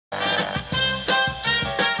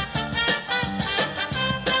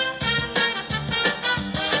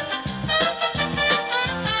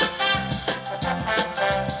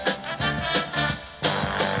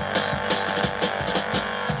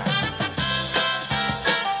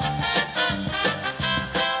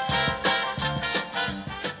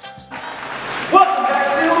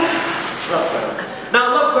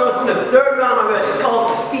third round already. It's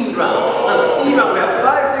called the speed round. Now the speed round, we have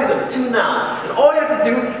 5 cities and 2 nouns. And all you have to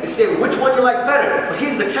do is say which one you like better. But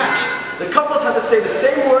here's the catch. The couples have to say the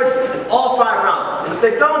same words in all 5 rounds. And if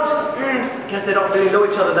they don't, I guess they don't really know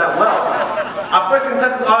each other that well. Our first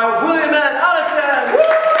contestants are William and Allison. Woo!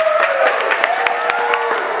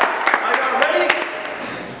 Are y'all ready?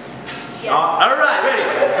 Yes. Alright, ready.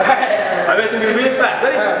 I guess we're going to be really fast.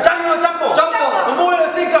 Ready? Jumbo, Jumbo. Jumbo.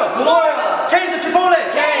 Memorial Cinco. Memorial. Cane's at Chipotle.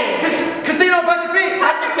 Cane's. Casino, Plastic Pete.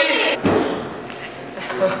 Plastic Pete.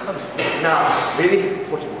 Now, baby,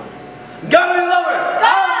 what you want? God or your lover?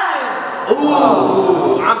 Allison.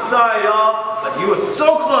 Ooh, I'm sorry, y'all, but you were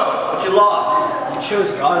so close, but you lost. You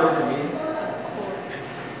chose God over me.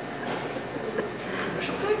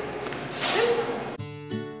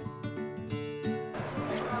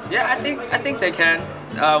 Yeah, I think they can.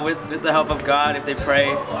 With the help of God, if they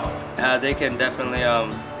pray, they can definitely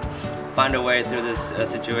find a way through this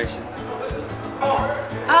situation.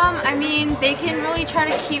 I mean, they can really try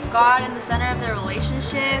to keep God in the center of their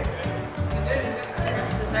relationship. See,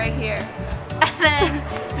 Jesus is right here. And then,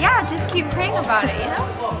 yeah, just keep praying about it, you know?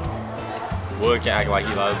 Wood can act like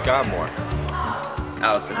he loves God more.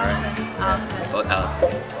 Allison, right? Allison. Both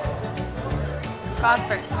Allison. God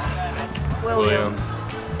first. William.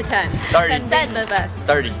 10. 30. 10 the best.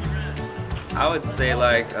 30. I would say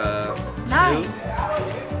like 2. 9.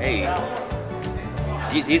 Hey.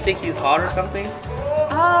 Do you think he's hot or something?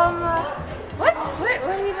 What? What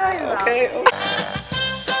are you talking about? Okay.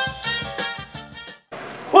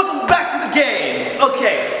 Welcome back to the games.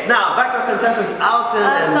 Okay, now back to our contestants, Allison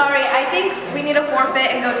and... Sorry, I think we need to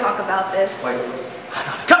forfeit and go talk about this. Wait.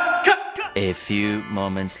 Cut! A few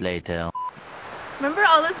moments later. Remember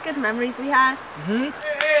all those good memories we had?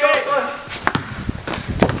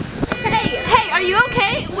 Hey, are you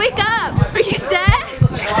okay? Wake up! Are you dead?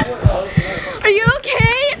 Are you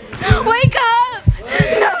okay? Wake up!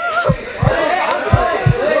 No!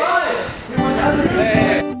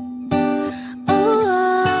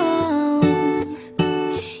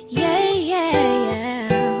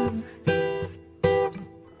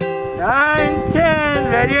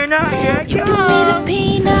 Ready or not, here I You give me the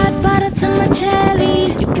peanut butter to my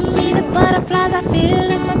jelly. You give me the butterflies I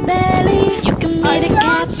feel in my belly. You give me the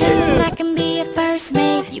captain and I can be a first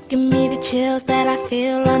mate. You give me the chills that I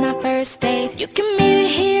feel on our first date. You give me the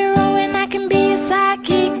hero and I can be a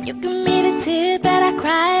sidekick. You give me the tear that I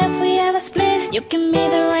cry if we ever split. You give me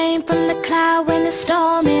the rain from the cloud when it's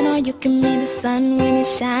storming. Or you give me the sun when it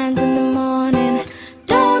shines in the morning.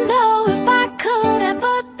 Don't know if I could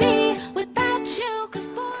ever be without you, 'cause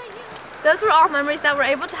boy, Those were all memories that were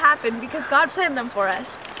able to happen because God planned them for us.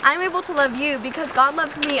 I'm able to love you because God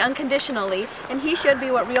loves me unconditionally, and He showed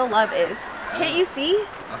me what real love is. Can't you see?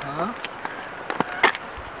 Uh-huh.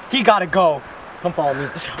 He gotta go. Come follow me.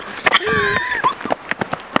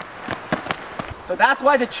 So that's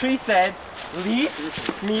why the tree said, leave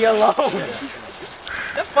me alone. Is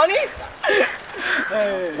that funny?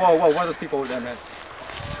 Hey. Whoa, what are those people over there, man?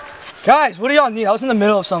 Guys, what do y'all need? I was in the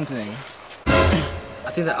middle of something.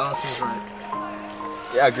 I think that Allison was right.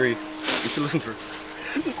 Yeah, I agree. You should listen to her.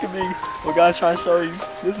 This could be what God's trying to show you.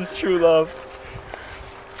 This is true love.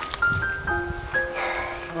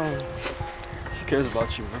 She cares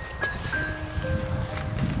about you, man.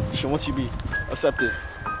 She wants you to be accepted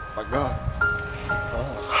by God.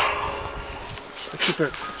 So keep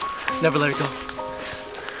her. Never let her go.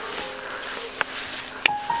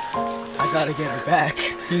 I gotta get her back.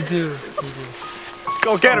 You do.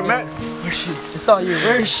 Go get her, man. Where's she? It's all you.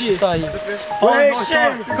 Where is she? It's all you. Where is she?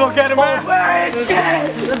 Go get her, man. Where is she?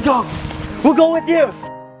 Let's go. We'll go with you.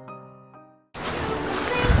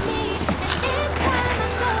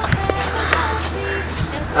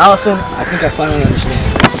 Allison, I think I finally understand.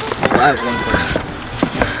 Well, I have one question.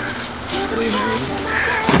 Will you marry me?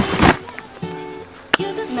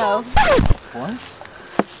 No. What?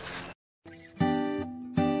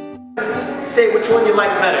 Say which one you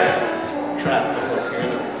like better. Crap.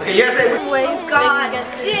 Okay, you gotta say which Oh God,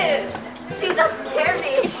 dude. Dude, that scared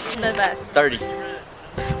me. The best. 30.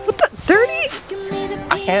 What the? 30?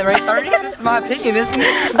 I can't rate 30. This is my opinion, isn't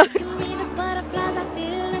it?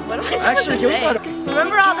 What am I supposed to say?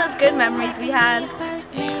 Remember all those good memories we had?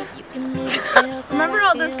 Remember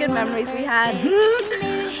all those good memories we had?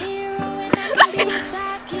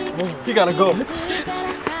 You gotta go.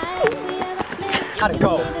 Gotta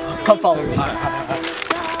go. Come follow me.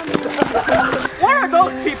 What are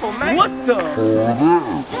those people, man? What the?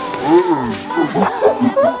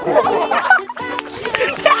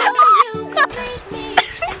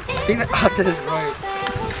 I think that Austin is right.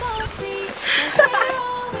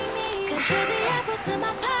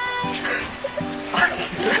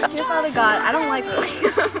 Dear Father God, I don't like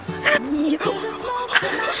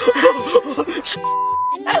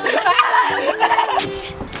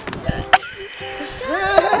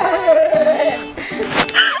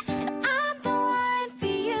I'm the one for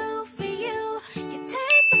you, for you. You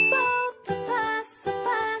take the both of us,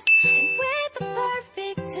 and we're the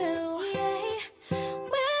perfect two. Yeah,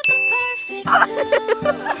 we're the perfect two.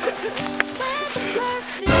 We're the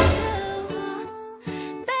perfect two.